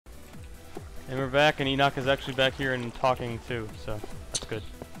And we're back, and Enoch is actually back here and talking too, so that's good.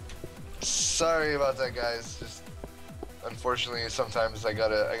 Sorry about that, guys. Just unfortunately, sometimes I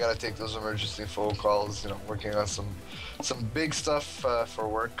gotta take those emergency phone calls. You know, working on some big stuff for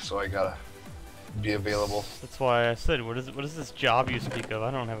work, so I gotta be available. That's why I said, what is this job you speak of? I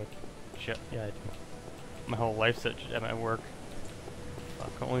don't have a shit. Yeah, my whole life's at my work.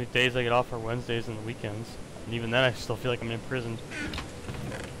 Fuck, the only days I get off are Wednesdays and the weekends, and even then I still feel like I'm imprisoned.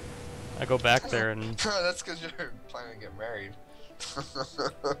 I go back there and... That's because you're planning to get married.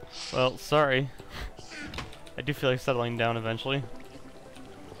 Well, sorry. I do feel like settling down eventually.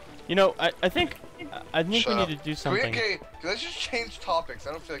 You know, I think we need to do something. Okay, let's just change topics.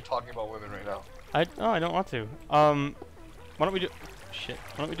 I don't feel like talking about women right now. I don't want to. Why don't we do... Shit.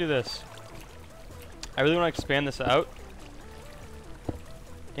 Why don't we do this? I really want to expand this out.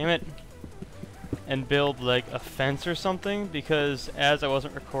 Damn it. And build like a fence or something, because as I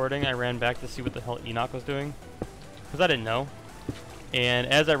wasn't recording, I ran back to see what the hell Enoch was doing, because I didn't know. And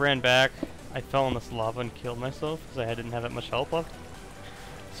as I ran back, I fell in this lava and killed myself because I didn't have that much health left.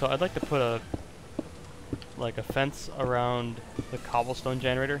 So I'd like to put a fence around the cobblestone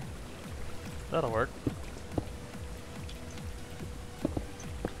generator. That'll work.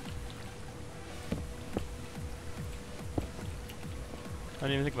 I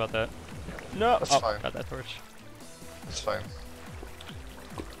didn't even think about that. No! That's fine. Got that torch. That's fine.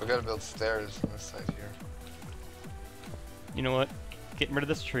 We gotta build stairs on this side here. You know what? Getting rid of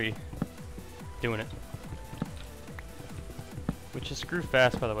this tree. Doing it. Which is screw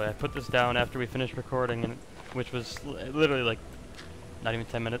fast, by the way. I put this down after we finished recording, and which was literally like not even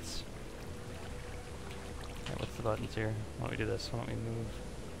 10 minutes. Okay, what's the buttons here? Why don't we do this? Why don't we move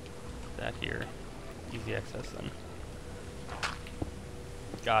that here? Easy access then.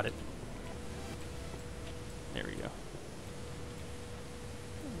 Got it. There we go.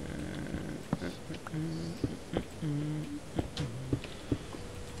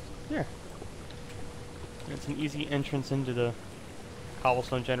 There. It's an easy entrance into the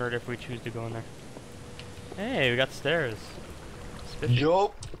cobblestone generator if we choose to go in there. Hey, we got stairs.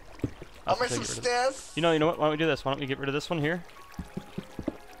 Yup. I'll I made some stairs. You know what? Why don't we do this? Why don't we get rid of this one here?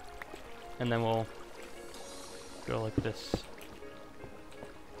 And then we'll go like this.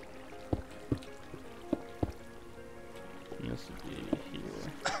 And this would be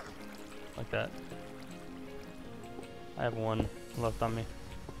here. Like that. I have one left on me.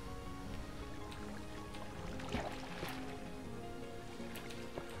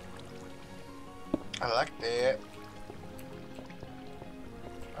 I like that.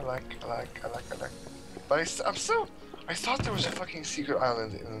 I like. But I thought there was a fucking secret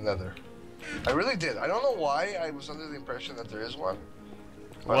island in the Nether. I really did. I don't know why I was under the impression that there is one.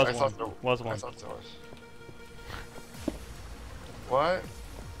 But I thought there was. What?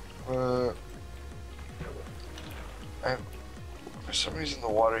 And for some reason the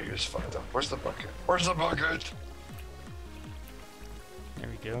water here is fucked up. Where's the bucket? Where's the bucket? There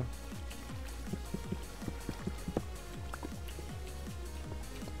we go.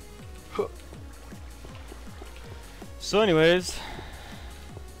 So anyways,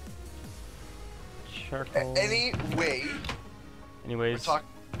 charcoal. Anyways.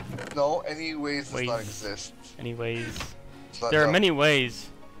 No, anyways does not exist. Anyways. There are many ways,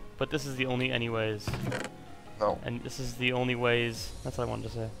 but this is the only anyways. No. And this is the only ways. That's what I wanted to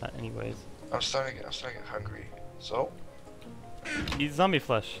say. Not anyways. I'm starting to get hungry. So? Eat zombie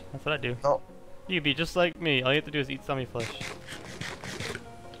flesh. That's what I do. No. You'd be just like me. All you have to do is eat zombie flesh.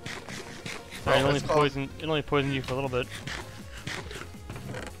 Sorry, it only poisoned you for a little bit.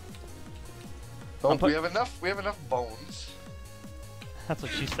 No, we have enough bones. That's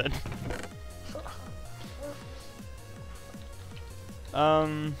what she said.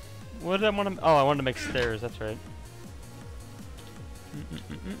 What did I want to? Oh, I wanted to make stairs. That's right. I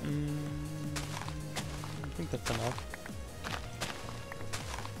think that's enough.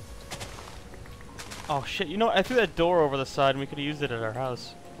 Oh shit! You know what? I threw that door over the side, and we could have used it at our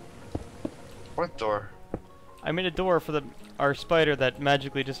house. What door? I made a door for our spider that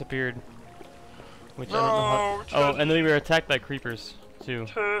magically disappeared. Which I don't know how. Oh, and then we were attacked by creepers too.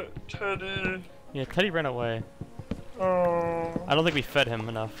 Teddy. Yeah, Teddy ran away. Oh. I don't think we fed him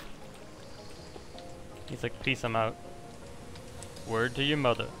enough. He's like, peace, I'm out. Word to your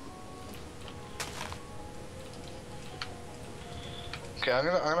mother. Okay, I'm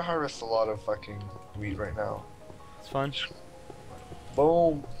gonna harvest a lot of fucking wheat right now. It's fun.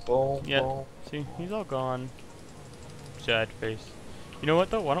 Boom, boom, yeah. Boom. See, he's all gone. Sad face. You know what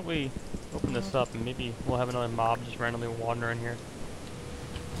though? Why don't we open this up and maybe we'll have another mob just randomly wandering here.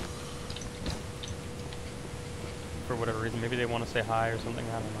 For whatever reason, maybe they want to say hi or something.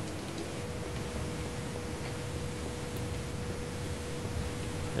 I don't know.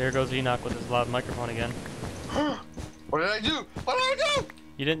 There goes Enoch with his loud microphone again. What did I do? What did I do?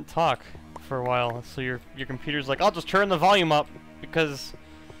 You didn't talk for a while, so your computer's like, I'll just turn the volume up because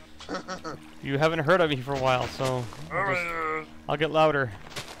you haven't heard of me for a while, so I'll get louder.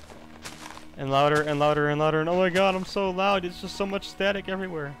 And louder and louder and louder, and oh my god, I'm so loud, it's just so much static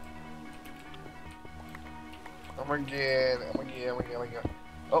everywhere. Oh my god.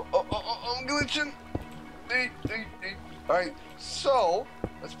 Oh, I'm glitching. Alright, so,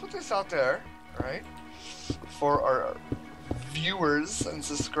 let's put this out there, alright? For our viewers and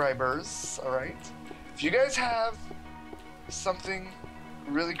subscribers, alright? If you guys have something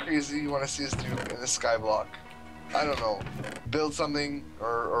really crazy you want to see us do in the SkyBlock, I don't know, build something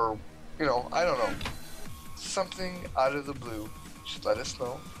or you know, I don't know, something out of the blue, just let us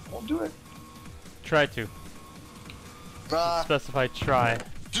know. We'll do it. Try to. Specify try.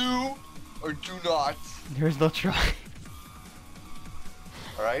 Do or do not. There's no try.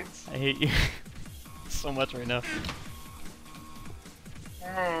 Alright? I hate you so much right now.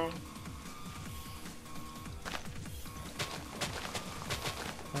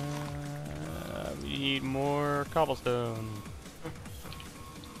 We need more cobblestone.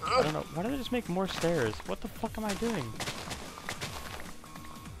 I don't know. Why don't I just make more stairs? What the fuck am I doing?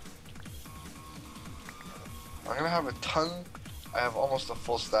 I'm gonna have a ton. I have almost a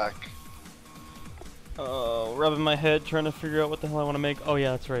full stack. Oh, rubbing my head trying to figure out what the hell I want to make. Oh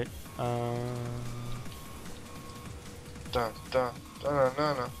yeah, that's right. Dun, dun, dun, dun,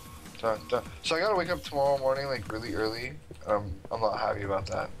 dun, dun, dun. So I gotta wake up tomorrow morning like really early. I'm not happy about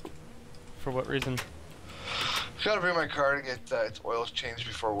that. For what reason? Gotta bring my car to get its oils changed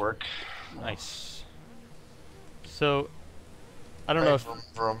before work. Nice. So, I don't know if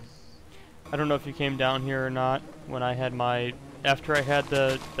I don't know if you came down here or not when I had my after I had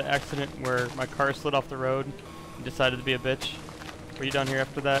the accident where my car slid off the road and decided to be a bitch. Were you down here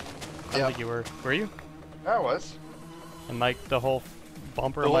after that? I don't think you were. Were you? Yeah, I was. And like the whole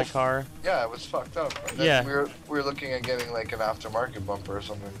bumper of my car. Yeah, it was fucked up. And then Yeah. we were looking at getting like an aftermarket bumper or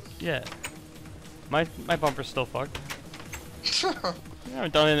something. Yeah. My bumper's still fucked. I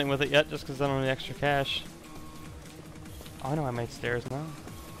haven't done anything with it yet just because I don't have any extra cash. Oh, I know I made stairs now.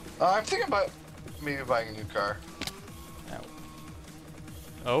 I'm thinking about maybe buying a new car. Ow.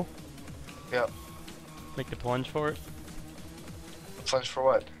 Oh? Yep. Make a plunge for it? Plunge for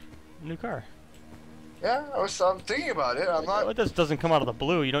what? New car. Yeah, I'm thinking about it. I'm not. This doesn't come out of the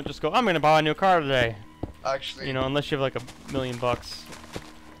blue. You don't just go, I'm gonna buy a new car today. Actually. You know, unless you have like $1,000,000.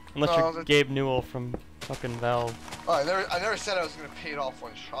 Unless you're Gabe Newell from fucking Valve. Oh, I never said I was gonna pay it off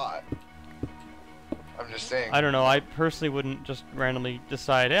one shot. I'm just saying. I don't know. I personally wouldn't just randomly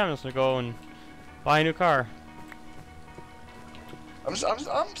decide, hey, I'm just gonna go and buy a new car. I'm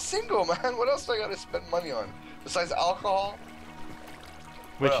single, man. What else do I gotta spend money on besides alcohol?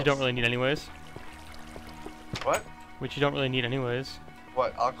 Which you don't really need anyways. What? Which you don't really need anyways.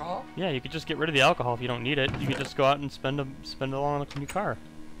 What, alcohol? Yeah, you could just get rid of the alcohol if you don't need it. You could just go out and spend it on a new car.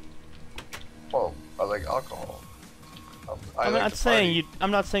 Well, I like alcohol. I'm not saying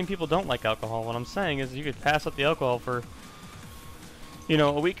I'm not saying people don't like alcohol. What I'm saying is you could pass up the alcohol for, you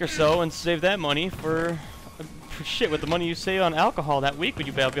know, a week or so and save that money for shit. With the money you save on alcohol that week, would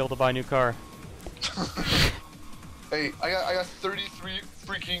you be able to buy a new car? Hey, I got 33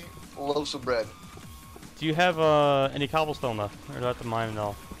 freaking loaves of bread. Do you have any cobblestone left, or do I have to mine it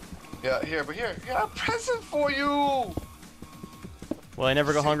all? Yeah, here, a present for you. Will I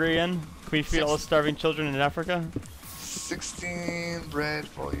never go hungry again? Can we feed all the starving children in Africa? 16 bread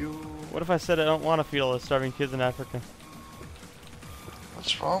for you. What if I said I don't want to feed all the starving kids in Africa?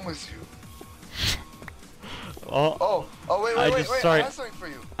 What's wrong with you? Oh, wait, sorry. I have something for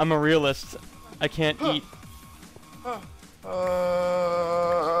you. I'm a realist. I can't eat. I'm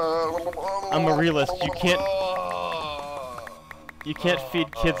a realist. You can't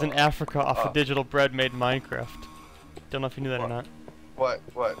feed kids in Africa off of digital bread made in Minecraft. Don't know if you knew that or not. What?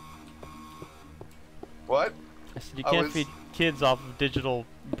 I said you can't feed kids off of digital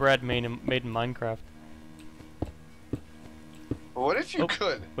bread made in Minecraft. What if you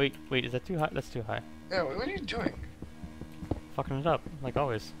could? Wait, is that too high? That's too high. Yeah, what are you doing? Fucking it up, like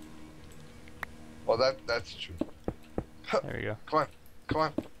always. Well, that's true. There you go. Come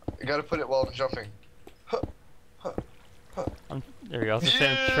on. You gotta put it while I'm jumping. There you go. I was gonna say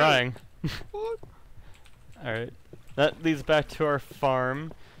I'm trying. Alright. That leads back to our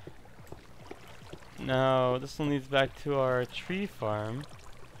farm. Now, this one leads back to our tree farm.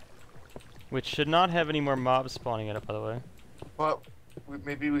 Which should not have any more mobs spawning in it, by the way. Well,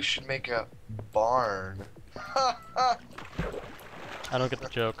 maybe we should make a barn. I don't get the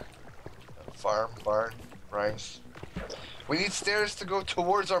joke. Farm, barn, rhymes. We need stairs to go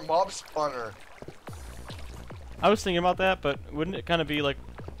towards our mob spawner. I was thinking about that, but wouldn't it kind of be like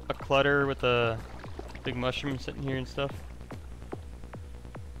a clutter with a big mushroom sitting here and stuff?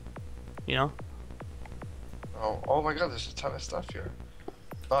 You know? Oh my god, there's a ton of stuff here.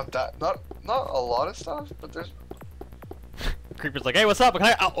 Not a lot of stuff, but there's. Creeper's like, hey, what's up? Can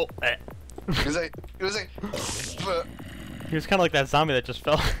I? Oh, eh. He was like, He was kind of like that zombie that just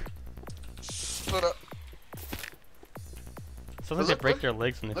fell. Sometimes they break their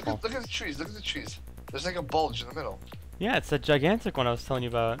legs when they fall. Look at the trees. Look at the trees. There's like a bulge in the middle. Yeah, it's that gigantic one I was telling you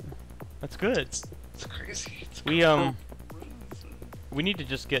about. That's good. It's crazy. We need to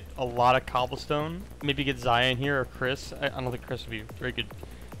just get a lot of cobblestone. Maybe get Zion here or Chris. I don't think Chris would be a very good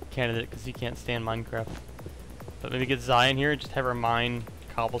candidate because he can't stand Minecraft. But maybe get Zion here and just have her mine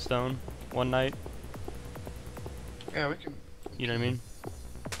cobblestone one night. Yeah, we can. You know what I mean?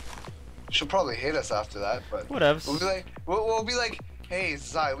 She'll probably hate us after that, but whatevs. We'll be like, hey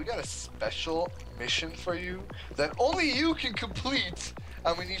Zai, we got a special mission for you that only you can complete,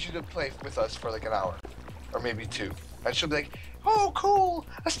 and we need you to play with us for like an hour, or maybe 2. And she'll be like, oh cool,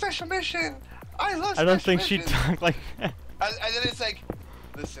 a special mission. I love. I don't think she'd talk like that. And then it's like,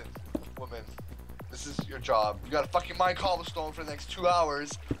 listen, woman, this is your job. You gotta fucking mine cobblestone for the next 2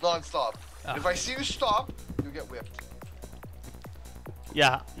 hours, non-stop. If I see you stop, you get whipped.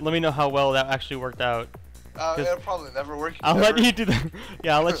 Yeah, let me know how well that actually worked out. It'll probably never work. I'll let you do the.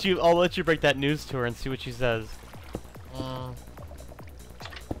 Yeah, I'll let you break that news to her and see what she says. No,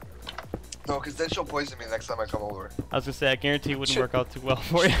 because then she'll poison me next time I come over. I was gonna say, I guarantee it wouldn't work out too well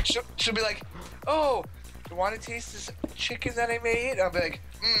for you. She'll be like, oh, you want to taste this chicken that I made? I'll be like,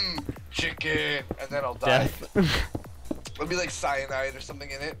 chicken, and then I'll die. It'll be like cyanide or something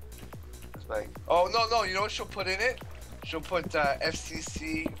in it. It's like, oh no, you know what she'll put in it? She'll put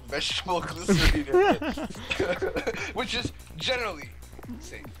FCC vegetable glycerine in it, which is generally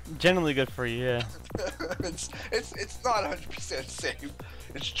safe. Generally good for you, yeah. it's not 100% safe.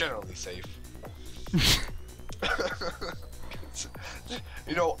 It's generally safe.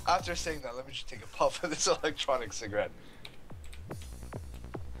 You know, after saying that, let me just take a puff of this electronic cigarette.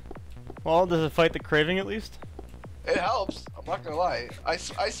 Well, does it fight the craving at least? It helps. I'm not gonna lie. I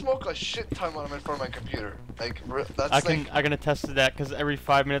smoke a shit ton when I'm in front of my computer. Like that's I can attest to that because every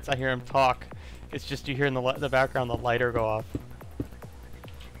 5 minutes I hear him talk, it's just you hear in the background the lighter go off.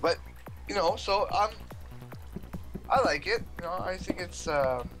 But you know, so I like it. You know, I think it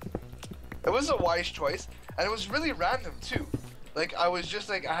was a wise choice, and it was really random too. Like I was just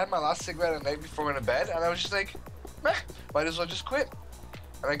like I had my last cigarette at night before going to bed, and I was just like, meh, might as well just quit,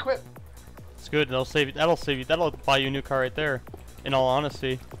 and I quit. It's good. That'll save you. That'll buy you a new car right there. In all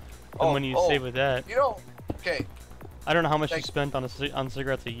honesty, the money you save with that. You know, okay. I don't know how much you spent on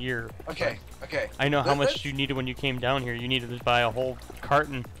cigarettes a year. Okay. I know how much you needed when you came down here. You needed to buy a whole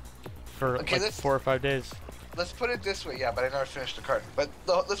carton for like 4 or 5 days. Let's put it this way. Yeah, but I never finished the carton. But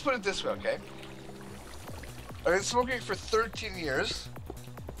let's put it this way, okay? I've been smoking for 13 years.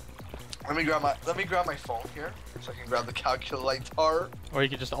 Let me grab my phone here so I can grab the calculator. Or you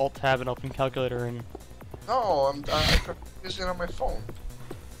could just alt tab and open calculator and. No, I'm using it on my phone.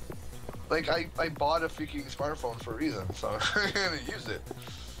 Like I bought a freaking smartphone for a reason, so I'm gonna use it.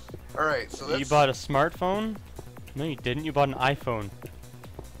 All right, so let's. You bought a smartphone? No, you didn't. You bought an iPhone.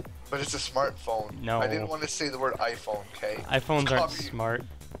 But it's a smartphone. No. I didn't want to say the word iPhone. Okay. iPhones aren't smart.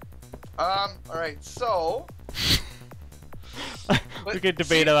 All right, so. We could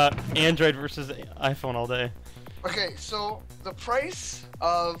debate about Android versus iPhone all day. Okay, so the price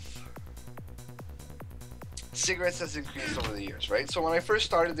of cigarettes has increased over the years, right? So when I first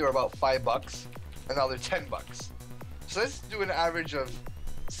started, they were about $5, and now they're $10. So let's do an average of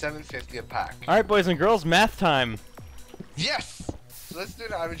 $7.50 a pack. All right, boys and girls, math time. Yes. So let's do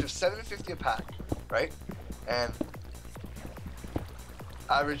an average of $7.50 a pack, right? And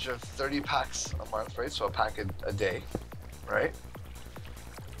average of 30 packs a month, right? So a pack a day, right?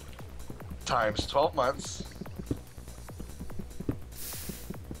 Times 12 months.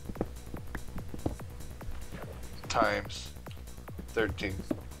 Times 13.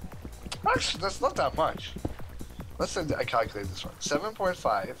 Actually, that's not that much. Let's say I calculate this one.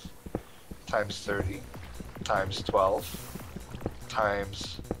 7.5 times 30 times 12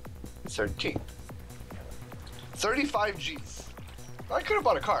 times 13. 35 G's. I could have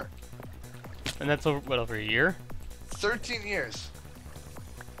bought a car. And that's over, what, over a year? 13 years.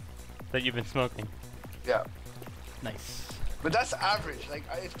 That you've been smoking. Yeah. Nice. But that's average. Like,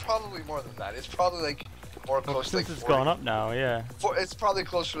 it's probably more than that. It's probably like more close to like since it's 40. gone up now, yeah. It's probably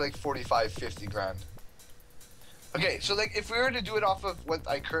closer to like 45, 50 grand. Okay, so like if we were to do it off of what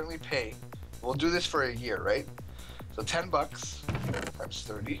I currently pay, we'll do this for a year, right? So $10 times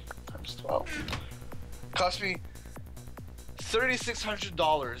 30 times 12 cost me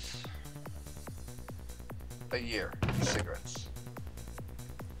 $3,600 a year in cigarettes.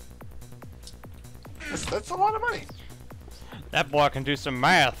 That's a lot of money. That boy can do some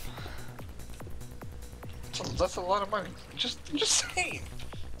math. That's a lot of money. Just saying.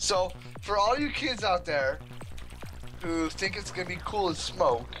 So for all you kids out there who think it's gonna be cool to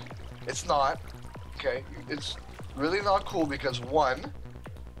smoke, it's not. Okay, it's really not cool because one,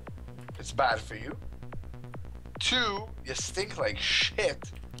 it's bad for you. Two, you stink like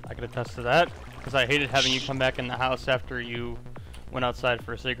shit. I can attest to that, because I hated having you come back in the house after you went outside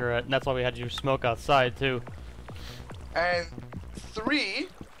for a cigarette, and that's why we had you smoke outside too. And three,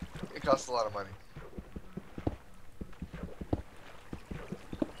 it costs a lot of money.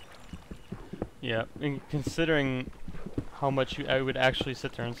 Yeah, and considering how much I would actually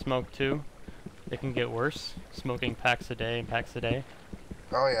sit there and smoke too, it can get worse. Smoking packs a day and packs a day.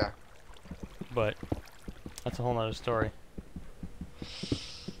 Oh yeah. But that's a whole nother story.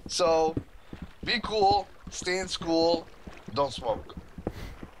 So, be cool, stay in school, don't smoke.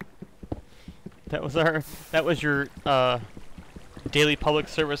 That was your daily public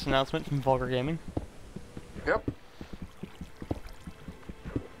service announcement from Vulgar Gaming. Yep.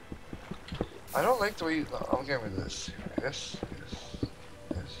 I don't like the way you... I'll give me this. Yes.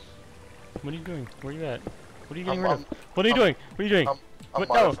 What are you doing? Where are you at? What are you getting rid of? What are you doing? What are you doing? I'm What?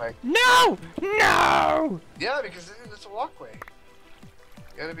 modifying. No! No! Yeah, because then it's a walkway.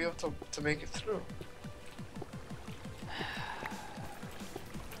 You gotta be able to make it through.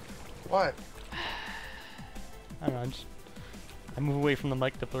 What? I don't know. I move away from the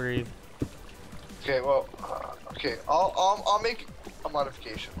mic to breathe. Okay, well, okay, I'll make a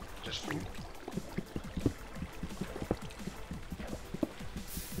modification just for you.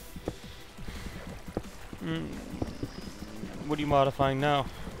 What are you modifying now?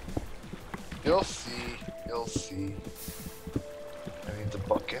 You'll see. You'll see. I need the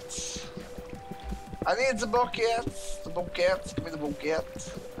buckets. I need the buckets. The buckets. Give me the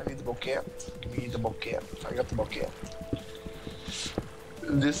bucket. I need the bucket. Give me the bucket. I got the bucket.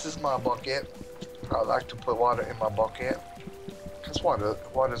 This is my bucket. I like to put water in my bucket. Cause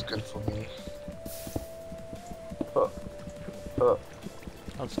water's good for me.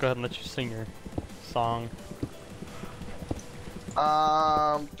 I'll just go ahead and let you sing your song.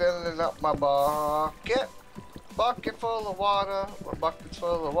 I'm filling up my bucket. Bucket full of water. My bucket's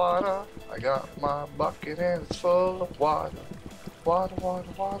full of water. I got my bucket and it's full of water. Water, water,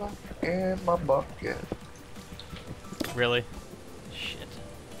 water in my bucket. Really? Shit.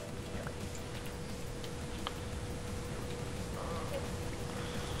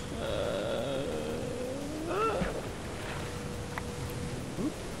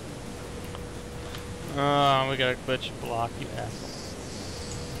 Oh, we got a glitch block, you ass.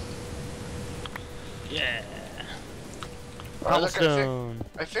 Yeah. Look, Cobblestone.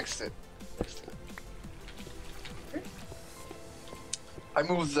 I fixed it. Okay. I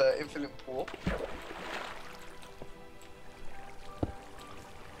moved the infinite pool.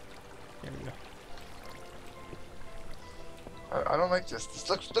 There we go. I don't like this. This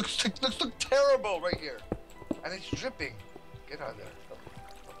looks terrible right here. And it's dripping. Get out of there.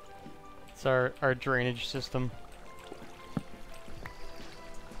 It's our drainage system.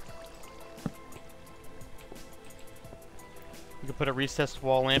 We could put a recessed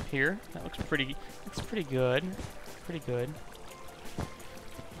wall lamp here. That looks pretty. That's pretty good. Pretty good.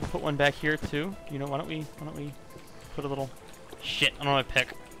 We'll put one back here too. You know, why don't we put a little? Shit! I don't know what to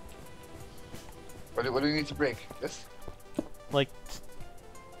pick. What do we need to break? This? Like,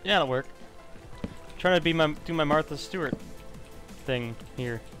 yeah, it'll work. Trying to do my Martha Stewart thing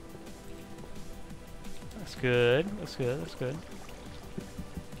here. That's good. That's good. That's good.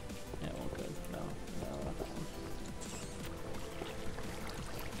 Yeah, well, good. No, not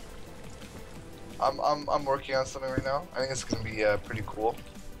that one. I'm working on something right now. I think it's gonna be pretty cool.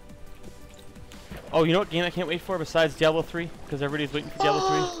 Oh, you know what game I can't wait for besides Diablo 3? Because everybody's waiting for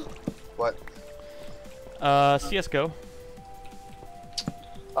Diablo 3. What? CS:GO.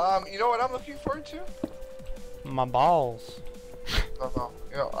 You know what I'm looking forward to? My balls. No.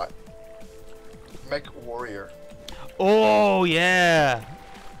 You know, Mech Warrior. Oh yeah.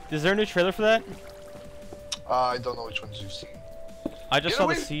 Is there a new trailer for that? I don't know which ones you've seen. I just saw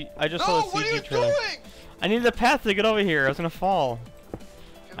the CG trailer. Doing? I needed a path to get over here. I was gonna fall.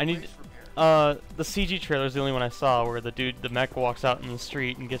 I need. The CG trailer is the only one I saw where the mech walks out in the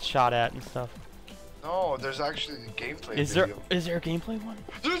street and gets shot at and stuff. No, there's actually a gameplay Is video. there a gameplay one?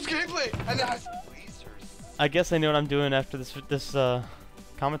 There's gameplay, and it has lasers. I guess I know what I'm doing after this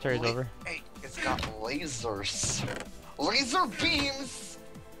commentary is over. Hey, it's got lasers. lasers. Laser beams!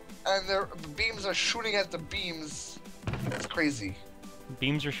 And their beams are shooting at the beams. It's crazy.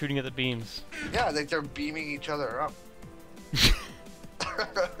 Beams are shooting at the beams. Yeah, like they're beaming each other up.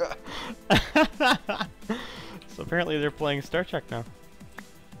 So apparently they're playing Star Trek now.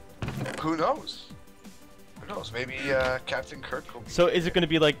 Who knows? Who knows? Maybe Captain Kirk will be... So is it going to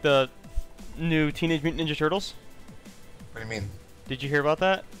be like the new Teenage Mutant Ninja Turtles? What do you mean? Did you hear about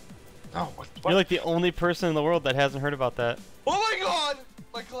that? No, what? You're like the only person in the world that hasn't heard about that. Oh my god!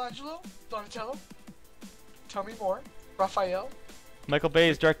 Michelangelo? Donatello? Tell me more. Raphael? Michael Bay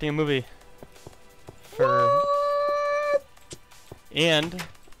is directing a movie. What? And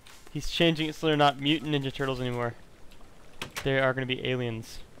he's changing it so they're not mutant Ninja Turtles anymore. They are going to be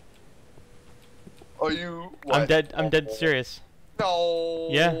aliens. Are you... What? I'm dead serious. No.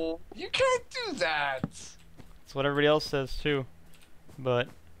 Yeah. You can't do that. That's what everybody else says too. But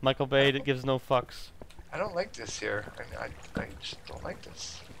Michael Bay gives no fucks. I don't like this here. I just don't like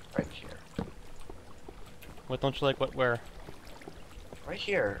this. Right here. What don't you like? What? Where? Right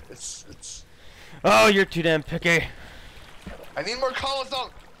here. It's... Oh, you're too damn picky. I need more cobblestone!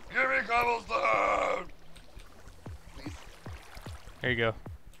 Give me cobblestone! Please. There you go.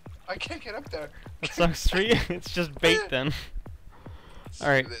 I can't get up there. That sucks for you. It's just bait then. Let's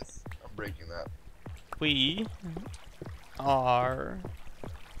Alright. do this. I'm breaking that. We are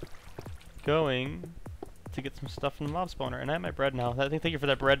going to get some stuff from the mob spawner. And I have my bread now. Thank you for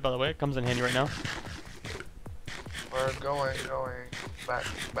that bread, by the way. It comes in handy right now. We're going back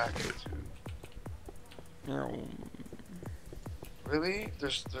into... Really?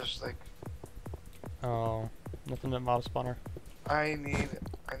 There's like... Oh, nothing but mob spawner. I need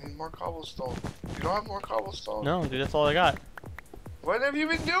more cobblestone. You don't have more cobblestone? No, dude, that's all I got. What have you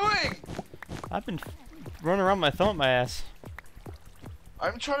been doing? I've been running around with my thumb up my ass.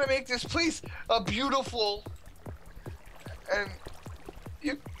 I'm trying to make this place a beautiful... And...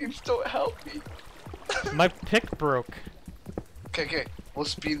 You still help me. My pick broke. Okay. We'll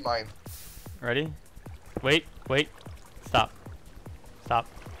speed mine. Ready? Wait. Stop. Stop.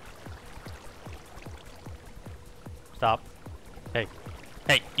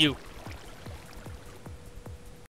 Hey, you.